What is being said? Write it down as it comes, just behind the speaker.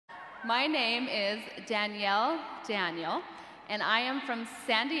My name is Danielle Daniel, and I am from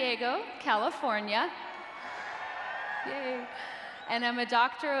San Diego, California. Yay. And I'm a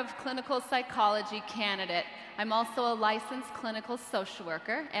Doctor of Clinical Psychology candidate. I'm also a licensed clinical social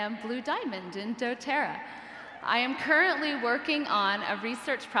worker and Blue Diamond in doTERRA. I am currently working on a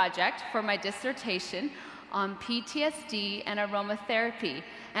research project for my dissertation on PTSD and aromatherapy,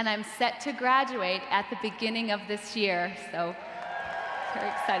 and I'm set to graduate at the beginning of this year, so very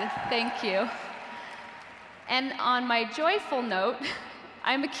excited. Thank you. And on my joyful note,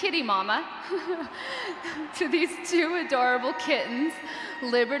 I'm a kitty mama to these two adorable kittens,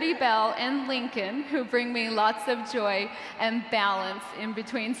 Liberty Bell and Lincoln, who bring me lots of joy and balance in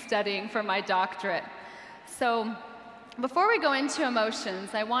between studying for my doctorate. So before we go into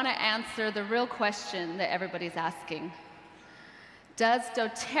emotions, I want to answer the real question that everybody's asking. Does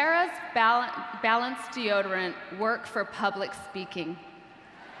doTERRA's balanced deodorant work for public speaking?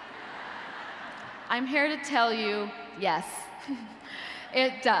 I'm here to tell you, yes.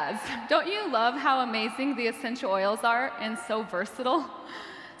 It does. Don't you love how amazing the essential oils are and so versatile?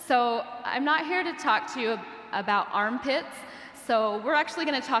 So I'm not here to talk to you about armpits, so we're actually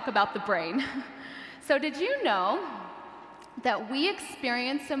going to talk about the brain. So did you know that we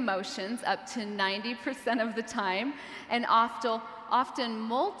experience emotions up to 90% of the time, and often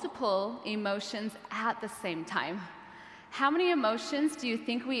multiple emotions at the same time? How many emotions do you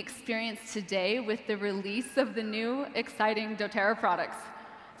think we experience today with the release of the new exciting doTERRA products?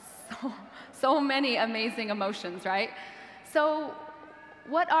 So many amazing emotions, right? So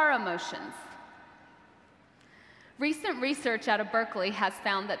what are emotions? Recent research out of Berkeley has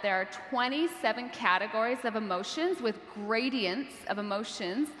found that there are 27 categories of emotions with gradients of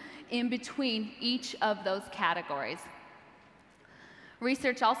emotions in between each of those categories.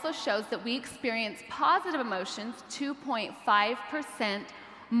 Research also shows that we experience positive emotions 2.5%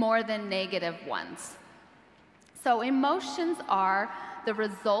 more than negative ones. So emotions are the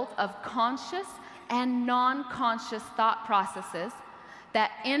result of conscious and non-conscious thought processes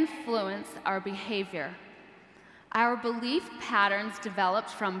that influence our behavior. Our belief patterns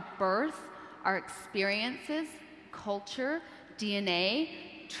developed from birth, our experiences, culture, DNA,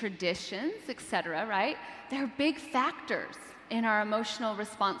 traditions, etc., right? They're big factors in our emotional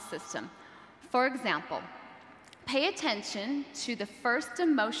response system. For example, pay attention to the first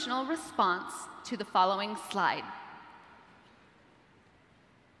emotional response to the following slide.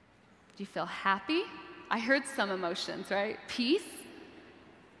 Do you feel happy? I heard some emotions, right? Peace,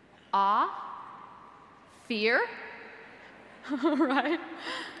 awe, fear, right?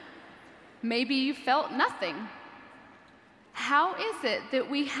 Maybe you felt nothing. How is it that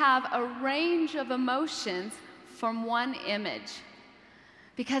we have a range of emotions from one image?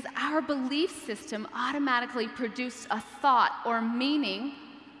 Because our belief system automatically produced a thought or meaning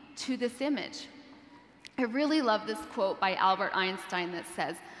to this image. I really love this quote by Albert Einstein that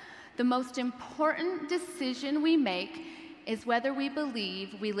says, "The most important decision we make is whether we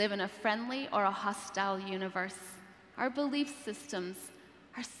believe we live in a friendly or a hostile universe." Our belief systems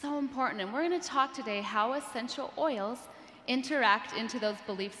are so important, and we're going to talk today how essential oils interact into those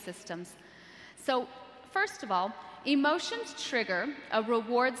belief systems. So first of all, emotions trigger a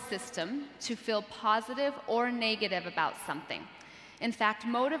reward system to feel positive or negative about something. In fact,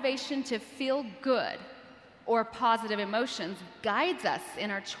 motivation to feel good or positive emotions guides us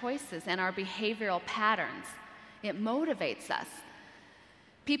in our choices and our behavioral patterns. It motivates us.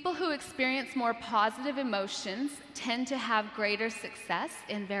 People who experience more positive emotions tend to have greater success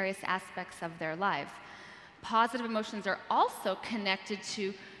in various aspects of their life. Positive emotions are also connected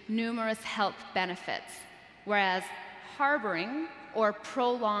to numerous health benefits, whereas harboring or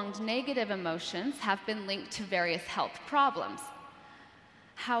prolonged negative emotions have been linked to various health problems.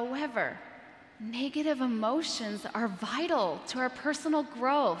 However, negative emotions are vital to our personal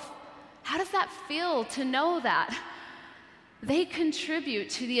growth. How does that feel to know that? They contribute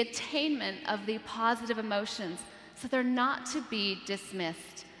to the attainment of the positive emotions, so they're not to be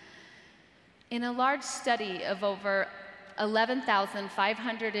dismissed. In a large study of over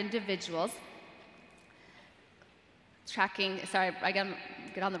 11,500 individuals, tracking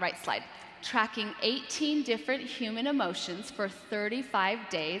 18 different human emotions for 35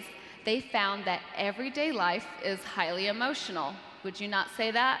 days, they found that everyday life is highly emotional. Would you not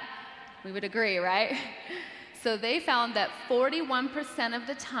say that? We would agree, right? So they found that 41% of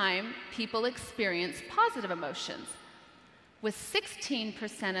the time, people experience positive emotions, with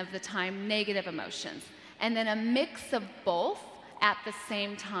 16% of the time negative emotions, and then a mix of both at the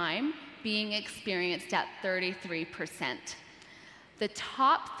same time being experienced at 33%. The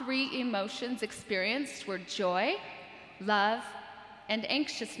top 3 emotions experienced were joy, love, and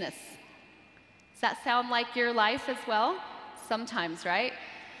anxiousness. Does that sound like your life as well? Sometimes, right?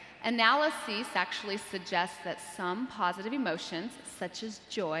 Analyses actually suggest that some positive emotions, such as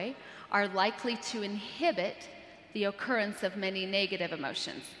joy, are likely to inhibit the occurrence of many negative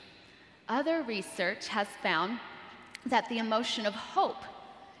emotions. Other research has found that the emotion of hope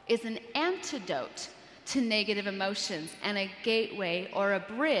is an antidote to negative emotions and a gateway or a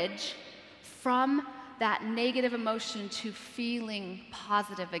bridge from that negative emotion to feeling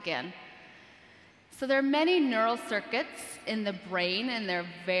positive again. So there are many neural circuits in the brain, and they're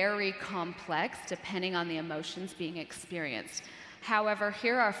very complex depending on the emotions being experienced. However,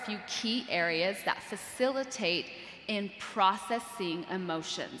 here are a few key areas that facilitate in processing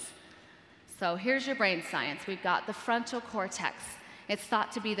emotions. So here's your brain science. We've got the frontal cortex. It's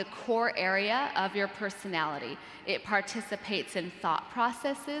thought to be the core area of your personality. It participates in thought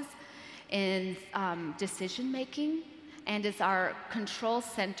processes, in decision making, and is our control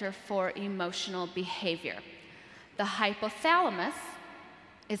center for emotional behavior. The hypothalamus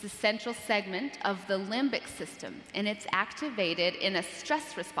is a central segment of the limbic system, and it's activated in a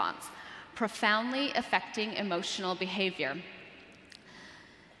stress response, profoundly affecting emotional behavior.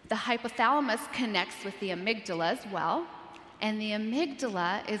 The hypothalamus connects with the amygdala as well, and the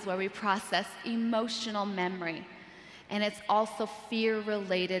amygdala is where we process emotional memory, and it's also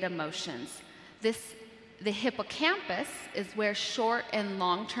fear-related emotions. The hippocampus is where short and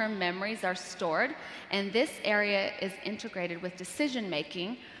long-term memories are stored, and this area is integrated with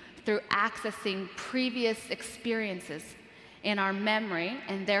decision-making through accessing previous experiences in our memory,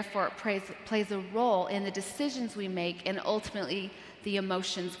 and therefore it plays a role in the decisions we make and ultimately the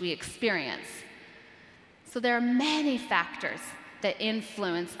emotions we experience. So there are many factors that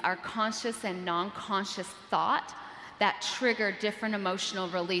influence our conscious and non-conscious thought that trigger different emotional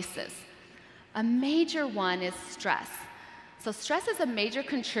releases. A major one is stress. So stress is a major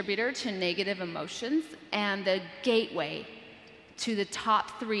contributor to negative emotions and the gateway to the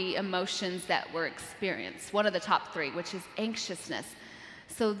top 3 emotions that we're experiencing. One of the top 3, which is anxiousness.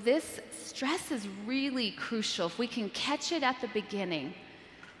 So this stress is really crucial. If we can catch it at the beginning,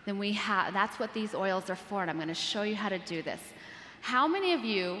 then that's what these oils are for, and I'm going to show you how to do this. How many of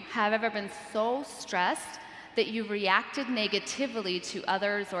you have ever been so stressed that you reacted negatively to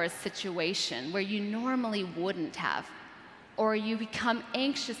others or a situation where you normally wouldn't have? Or you become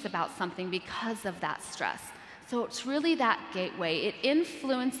anxious about something because of that stress? So it's really that gateway. It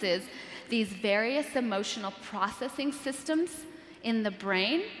influences these various emotional processing systems in the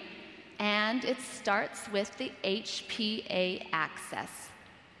brain, and it starts with the HPA axis.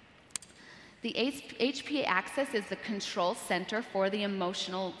 The HPA axis is the control center for the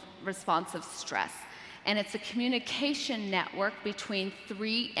emotional response of stress, and it's a communication network between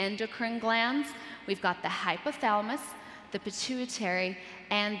 3 endocrine glands. We've got the hypothalamus, the pituitary,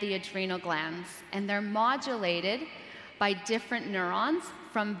 and the adrenal glands, and they're modulated by different neurons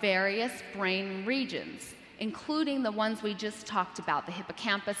from various brain regions, including the ones we just talked about, the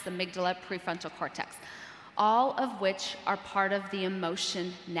hippocampus, amygdala, prefrontal cortex, all of which are part of the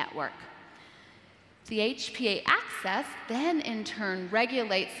emotion network. The HPA axis then in turn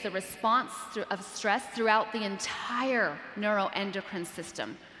regulates the response of stress throughout the entire neuroendocrine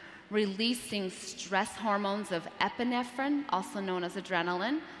system, releasing stress hormones of epinephrine, also known as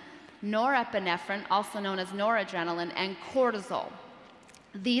adrenaline, norepinephrine, also known as noradrenaline, and cortisol.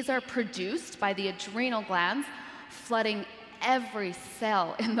 These are produced by the adrenal glands, flooding every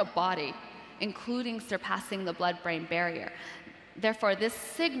cell in the body, including surpassing the blood-brain barrier. Therefore, this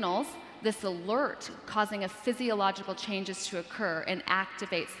signals this alert, causing a physiological changes to occur and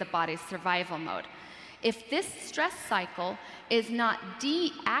activates the body's survival mode. If this stress cycle is not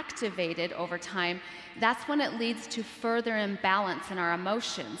deactivated over time, that's when it leads to further imbalance in our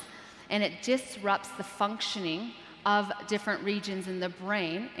emotions, and it disrupts the functioning of different regions in the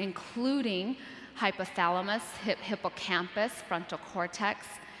brain, including hypothalamus, hippocampus, frontal cortex,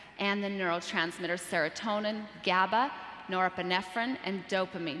 and the neurotransmitters serotonin, GABA, norepinephrine, and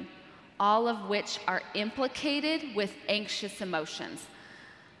dopamine, all of which are implicated with anxious emotions.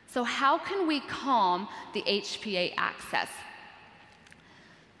 So how can we calm the HPA axis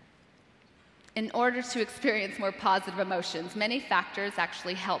in order to experience more positive emotions? Many factors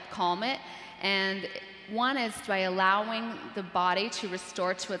actually help calm it, and one is by allowing the body to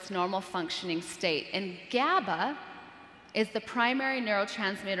restore to its normal functioning state. And GABA is the primary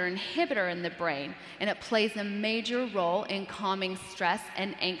neurotransmitter inhibitor in the brain, and it plays a major role in calming stress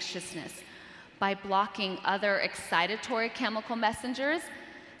and anxiousness by blocking other excitatory chemical messengers,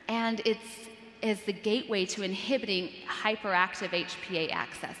 and it is the gateway to inhibiting hyperactive HPA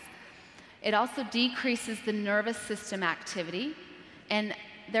axis. It also decreases the nervous system activity, And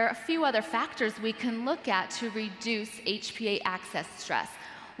there are a few other factors we can look at to reduce HPA axis stress.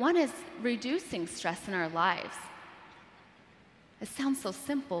 One is reducing stress in our lives. It sounds so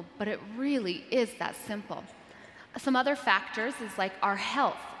simple, but it really is that simple. Some other factors is like our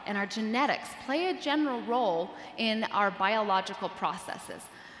health and our genetics play a general role in our biological processes.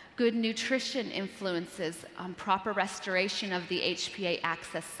 Good nutrition influences proper restoration of the HPA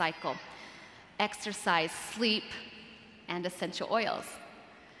axis cycle. Exercise, sleep, and essential oils.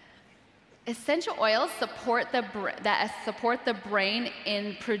 Essential oils support the brain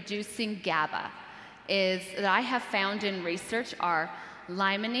in producing GABA. That I have found in research are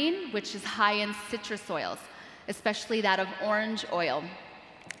limonene, which is high in citrus oils, especially that of orange oil,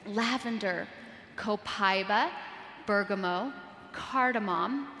 lavender, copaiba, bergamot,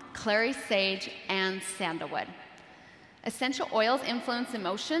 cardamom, clary sage, and sandalwood. Essential oils influence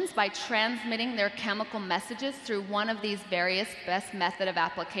emotions by transmitting their chemical messages through one of these various best method of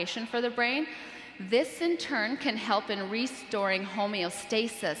application for the brain. This in turn can help in restoring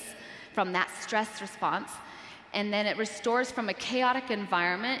homeostasis from that stress response, and then it restores from a chaotic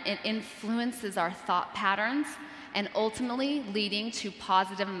environment. It influences our thought patterns and ultimately leading to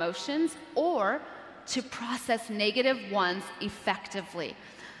positive emotions or to process negative ones effectively.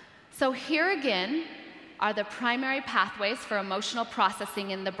 So here again are the primary pathways for emotional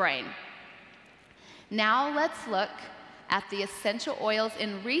processing in the brain. Now let's look at the essential oils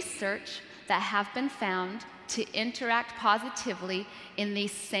in research that have been found to interact positively in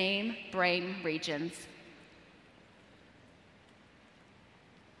these same brain regions.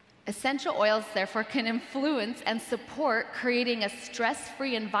 Essential oils, therefore, can influence and support creating a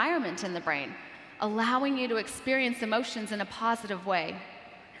stress-free environment in the brain, allowing you to experience emotions in a positive way.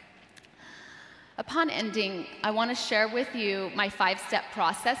 Upon ending, I want to share with you my 5-step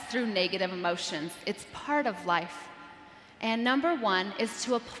process through negative emotions. It's part of life. And number 1 is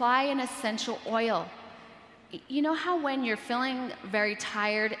to apply an essential oil. You know how when you're feeling very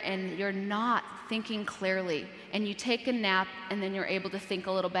tired and you're not thinking clearly, and you take a nap and then you're able to think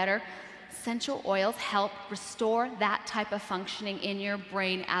a little better? Essential oils help restore that type of functioning in your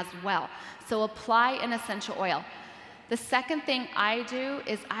brain as well. So apply an essential oil. The second thing I do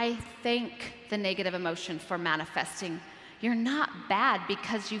is I thank the negative emotion for manifesting. You're not bad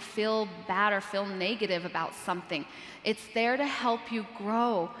because you feel bad or feel negative about something. It's there to help you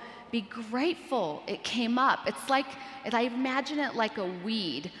grow. Be grateful it came up. It's like, I imagine it like a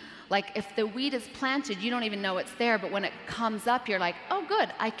weed. Like if the weed is planted, you don't even know it's there, but when it comes up, you're like, oh good,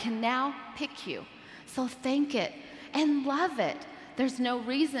 I can now pick you. So thank it and love it. There's no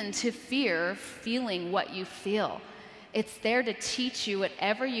reason to fear feeling what you feel. It's there to teach you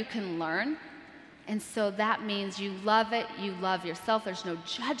whatever you can learn. And so that means you love it, you love yourself. There's no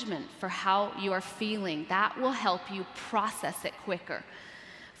judgment for how you are feeling. That will help you process it quicker.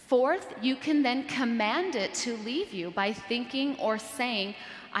 Fourth, you can then command it to leave you by thinking or saying,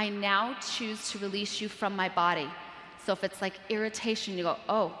 I now choose to release you from my body. So if it's like irritation, you go,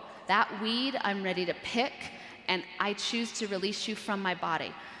 oh, that weed I'm ready to pick, and I choose to release you from my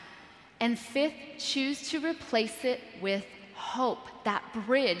body. And fifth, choose to replace it with hope, that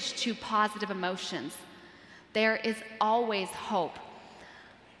bridge to positive emotions. There is always hope.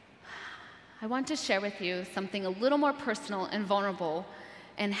 I want to share with you something a little more personal and vulnerable,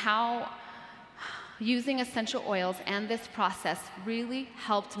 and how using essential oils and this process really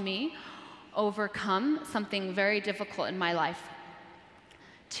helped me overcome something very difficult in my life.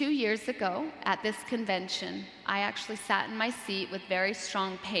 2 years ago at this convention, I actually sat in my seat with very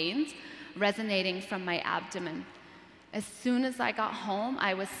strong pains resonating from my abdomen. As soon as I got home,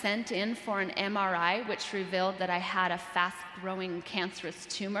 I was sent in for an MRI, which revealed that I had a fast-growing cancerous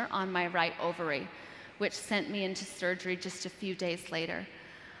tumor on my right ovary, which sent me into surgery just a few days later.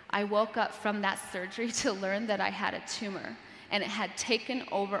 I woke up from that surgery to learn that I had a tumor, and it had taken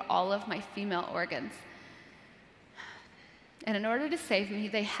over all of my female organs. And in order to save me,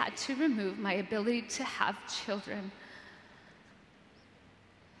 they had to remove my ability to have children.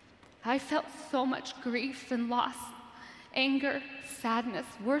 I felt so much grief and loss, anger, sadness,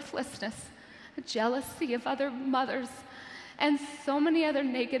 worthlessness, jealousy of other mothers, and so many other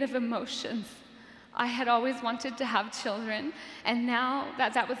negative emotions. I had always wanted to have children, and now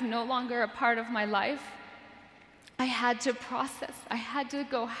that that was no longer a part of my life, I had to process. I had to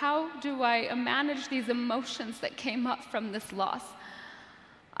go, how do I manage these emotions that came up from this loss?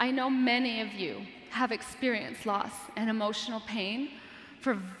 I know many of you have experienced loss and emotional pain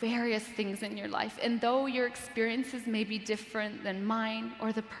for various things in your life, and though your experiences may be different than mine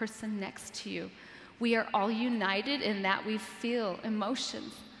or the person next to you, we are all united in that we feel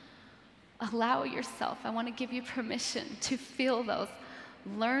emotions. Allow yourself, I want to give you permission to feel those.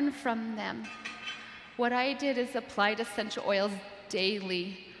 learn from them. What I did is applied essential oils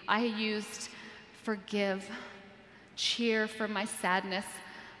daily. I used forgive, cheer for my sadness,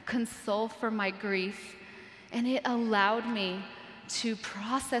 console for my grief, and it allowed me to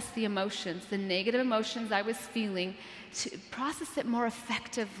process the emotions, the negative emotions I was feeling, to process it more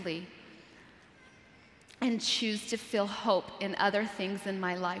effectively and choose to feel hope in other things in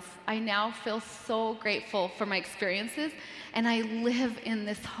my life. I now feel so grateful for my experiences, and I live in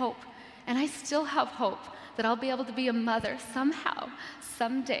this hope. And I still have hope that I'll be able to be a mother somehow,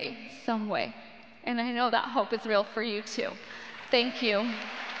 someday, some way. And I know that hope is real for you too. Thank you.